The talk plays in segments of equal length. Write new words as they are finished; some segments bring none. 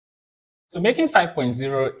So making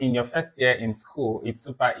 5.0 in your first year in school, it's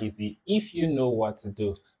super easy if you know what to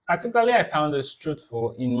do. Particularly, I found this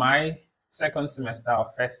truthful in my second semester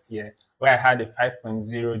of first year, where I had a 5.0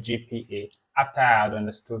 GPA after I had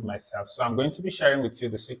understood myself. So I'm going to be sharing with you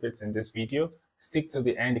the secrets in this video. Stick to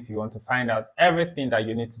the end if you want to find out everything that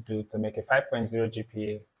you need to do to make a 5.0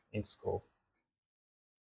 GPA in school.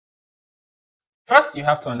 First, you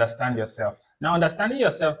have to understand yourself. Now, understanding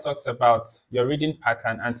yourself talks about your reading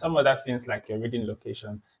pattern and some other things like your reading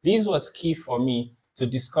location. This was key for me to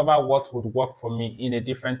discover what would work for me in a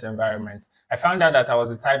different environment. I found out that I was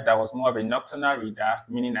the type that was more of a nocturnal reader,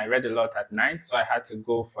 meaning I read a lot at night, so I had to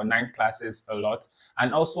go for night classes a lot,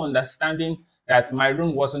 and also understanding that my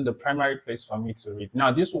room wasn't the primary place for me to read.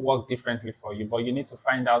 Now, this will work differently for you, but you need to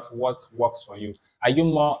find out what works for you. Are you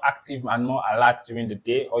more active and more alert during the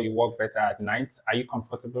day, or you work better at night? Are you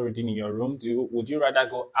comfortable reading in your room? Would you rather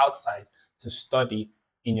go outside to study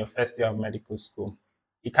in your first year of medical school?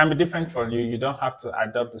 It can be different for you. You don't have to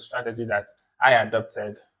adopt the strategy that I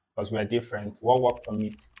adopted because we're different. What worked for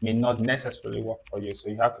me may not necessarily work for you. So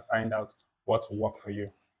you have to find out what will work for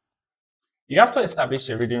you. You have to establish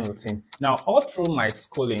a reading routine. Now, all through my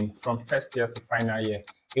schooling from first year to final year,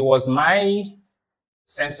 it was my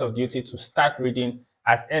sense of duty to start reading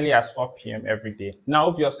as early as 4 p.m. every day. Now,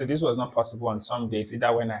 obviously, this was not possible on some days,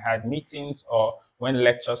 either when I had meetings or when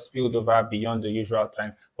lectures spilled over beyond the usual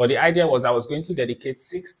time. But the idea was I was going to dedicate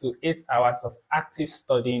 6 to 8 hours of active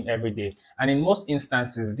studying every day. And in most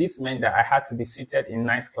instances, this meant that I had to be seated in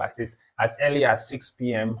night classes as early as 6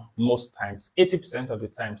 p.m. most times, 80% of the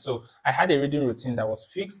time. So I had a reading routine that was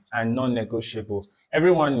fixed and non-negotiable.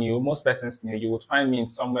 Everyone knew, most persons knew, you would find me in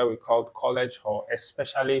somewhere we called college hall,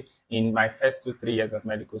 especially in my first 2-3 years of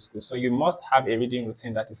medical school. So you must have a reading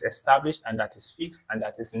routine that is established and that is fixed and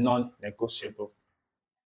that is non-negotiable.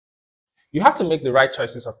 You have to make the right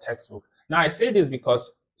choices of textbook. Now, I say this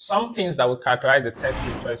because some things that would characterize the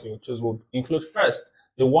textbook choice you will choose will include first,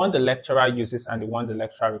 the one the lecturer uses and the one the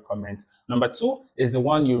lecturer recommends. Number 2 is the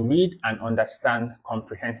one you read and understand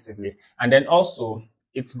comprehensively. And then also,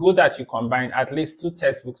 it's good that you combine at least 2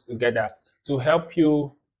 textbooks together to help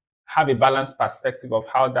you have a balanced perspective of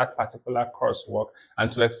how that particular course works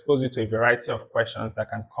and to expose you to a variety of questions that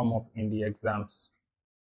can come up in the exams.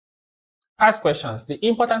 Past questions. The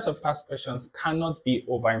importance of past questions cannot be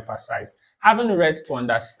overemphasized. Having read to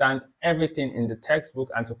understand everything in the textbook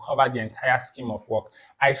and to cover the entire scheme of work,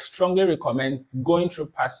 I strongly recommend going through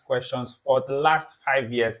past questions for the last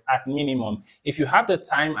 5 years at minimum. If you have the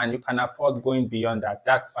time and you can afford going beyond that,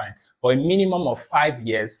 that's fine. But a minimum of 5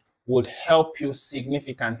 years would help you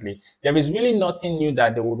significantly. There is really nothing new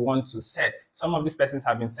that they would want to set. Some of these persons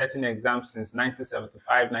have been setting exams since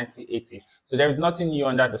 1975, 1980. So there is nothing new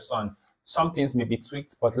under the sun. Some things may be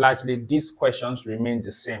tweaked, but largely these questions remain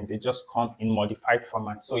the same. They just come in modified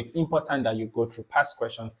format. So it's important that you go through past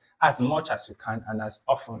questions as much as you can and as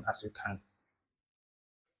often as you can.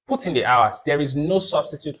 Put in the hours. There is no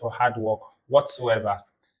substitute for hard work whatsoever.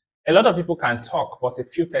 A lot of people can talk, but a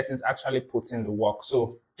few persons actually put in the work.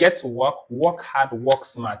 So get to work, work hard, work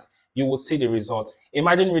smart. You will see the result.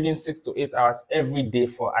 Imagine reading 6 to 8 hours every day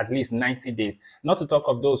for at least 90 days, not to talk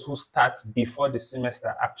of those who start before the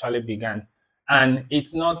semester actually began. And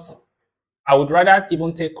it's not, I would rather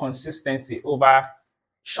even take consistency over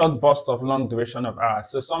short bursts of long duration of hours.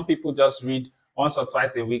 So some people just read once or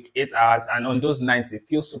twice a week, 8 hours, and on those nights, they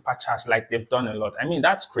feel supercharged, like they've done a lot. I mean,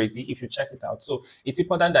 that's crazy if you check it out. So it's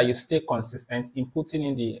important that you stay consistent in putting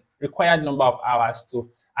in the required number of hours to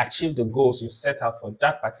achieve the goals you set out for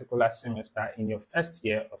that particular semester in your first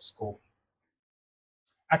year of school.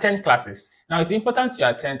 Attend classes. Now, it's important to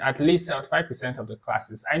attend at least 75% of the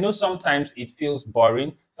classes. I know sometimes it feels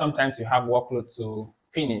boring. Sometimes you have workload to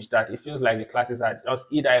finish that it feels like the classes are just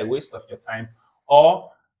either a waste of your time or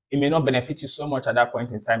it may not benefit you so much at that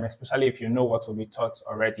point in time, especially if you know what will be taught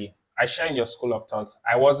already. I share in your school of thought.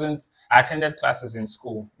 I attended classes in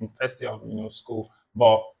school, in first year of school,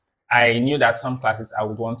 but I knew that some classes I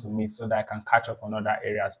would want to miss so that I can catch up on other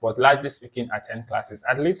areas. But largely speaking, attend classes.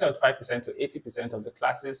 At least 75% to 80% of the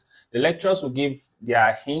classes, the lecturers will give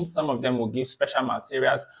their hints. Some of them will give special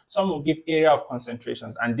materials. Some will give area of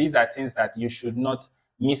concentrations. And these are things that you should not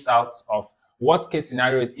miss out of. Worst case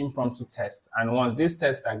scenario is impromptu tests. And once these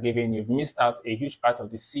tests are given, you've missed out a huge part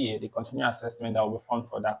of the CA, the continuing assessment that will be formed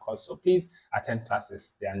for that course. So please attend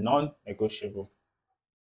classes. They are non-negotiable.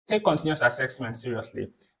 Take continuous assessment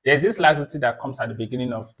seriously. There's this laxity that comes at the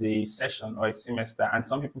beginning of the session or a semester, and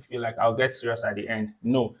some people feel like I'll get serious at the end.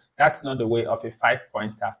 No, that's not the way of a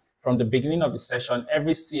 5-pointer. From the beginning of the session,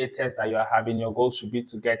 every CA test that you are having, your goal should be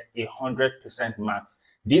to get 100% marks.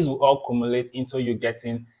 These will all accumulate into you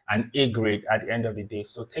getting an A grade at the end of the day.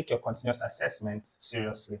 So take your continuous assessment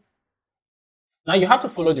seriously. Now you have to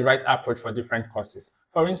follow the right approach for different courses.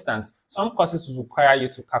 For instance, some courses will require you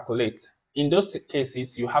to calculate. In those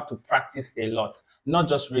cases, you have to practice a lot, not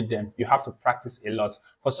just read them. You have to practice a lot.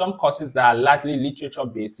 For some courses that are largely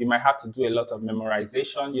literature-based, you might have to do a lot of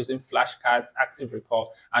memorization using flashcards, active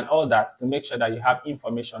recall, and all that to make sure that you have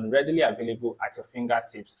information readily available at your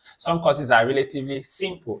fingertips. Some courses are relatively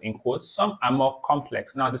simple, in quotes. Some are more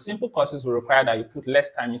complex. Now, the simple courses will require that you put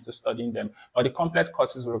less time into studying them, but the complex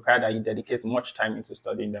courses will require that you dedicate much time into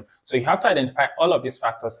studying them. So you have to identify all of these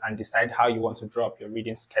factors and decide how you want to draw up your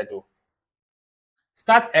reading schedule.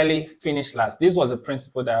 Start early, finish last. This was a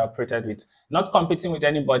principle that I operated with. Not competing with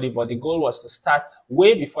anybody, but the goal was to start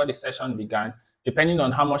way before the session began, depending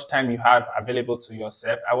on how much time you have available to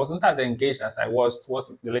yourself. I wasn't as engaged as I was towards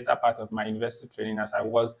the later part of my university training as I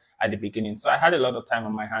was at the beginning. So I had a lot of time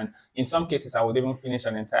on my hand. In some cases, I would even finish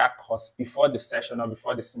an entire course before the session or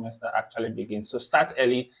before the semester actually begins. So start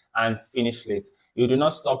early and finish late. You do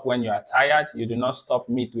not stop when you are tired. You do not stop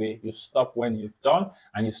midway. You stop when you've done,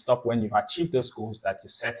 and you stop when you've achieved those goals that you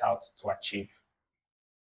set out to achieve.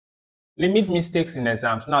 Limit mistakes in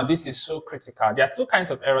exams. Now, this is so critical. There are two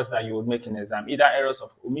kinds of errors that you would make in exam, either errors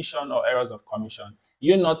of omission or errors of commission.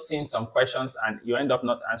 You're not seeing some questions and you end up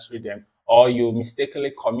not answering them, or you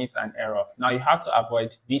mistakenly commit an error. Now, you have to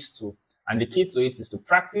avoid these two. And the key to it is to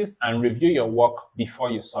practice and review your work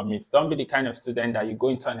before you submit. Don't be the kind of student that you go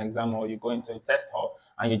into an exam or you go into a test hall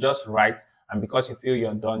and you just write, and because you feel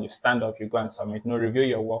you're done, you stand up, you go and submit. No, review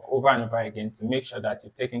your work over and over again to make sure that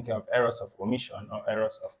you're taking care of errors of omission or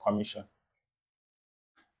errors of commission.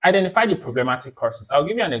 Identify the problematic courses. I'll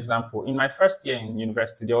give you an example. In my first year in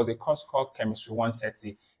university, there was a course called Chemistry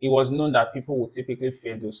 130. It was known that people would typically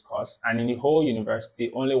fail those courses, and in the whole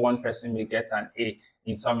university, only one person may get an A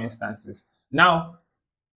in some instances. Now,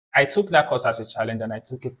 I took that course as a challenge and I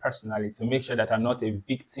took it personally to make sure that I'm not a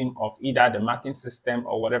victim of either the marking system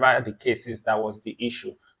or whatever the case is that was the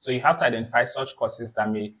issue. So you have to identify such courses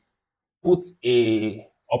that may put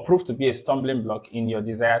or prove to be a stumbling block in your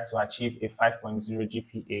desire to achieve a 5.0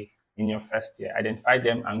 GPA in your first year. Identify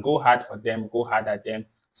them and go hard for them, go hard at them,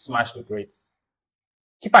 smash the grades.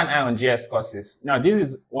 Keep an eye on GS courses. Now, this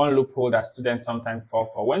is one loophole that students sometimes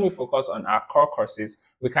fall for. When we focus on our core courses,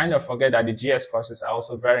 we kind of forget that the GS courses are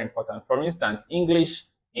also very important. For instance, English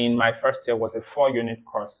in my first year was a 4-unit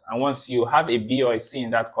course. And once you have a B or a C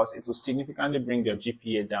in that course, it will significantly bring your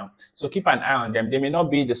GPA down. So keep an eye on them. They may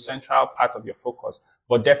not be the central part of your focus,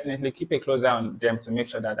 but definitely keep a close eye on them to make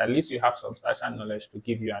sure that at least you have substantial knowledge to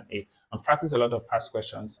give you an A. And practice a lot of past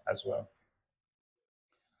questions as well.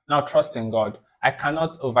 Now, trust in God. I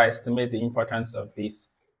cannot overestimate the importance of this.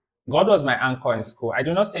 God was my anchor in school. I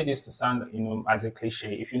do not say this to sound, as a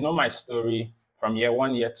cliche. If you know my story from year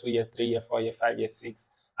 1, year 2, year 3, year 4, year 5, year 6,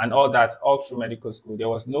 and all that, all through medical school, there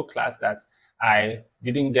was no class that I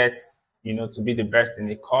didn't get, to be the best in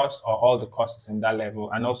the course or all the courses in that level,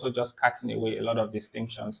 and also just cutting away a lot of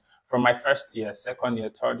distinctions. From my first year, second year,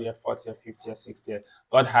 third year, fourth year, fifth year, sixth year,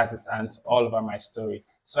 God has his hands all over my story.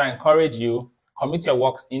 So I encourage you, commit your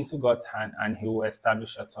works into God's hand and he will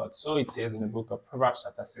establish your thoughts. So it says in the book of Proverbs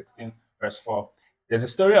chapter 16, verse 4. There's a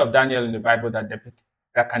story of Daniel in the Bible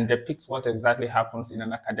that can depict what exactly happens in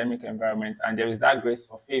an academic environment. And there is that grace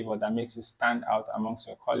for favor that makes you stand out amongst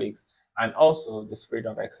your colleagues, and also the spirit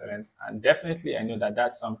of excellence. And definitely, I know that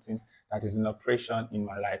that's something that is in operation in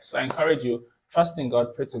my life. So I encourage you, trust in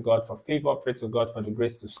God, pray to God for favor, pray to God for the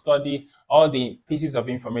grace to study all the pieces of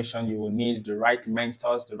information you will need, the right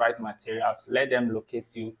mentors, the right materials. Let them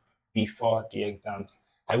locate you before the exams.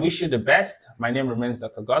 I wish you the best. My name remains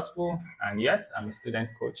Dr. Gospel, and yes, I'm a student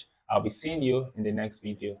coach. I'll be seeing you in the next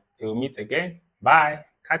video. Till we meet again, bye.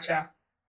 Catch ya.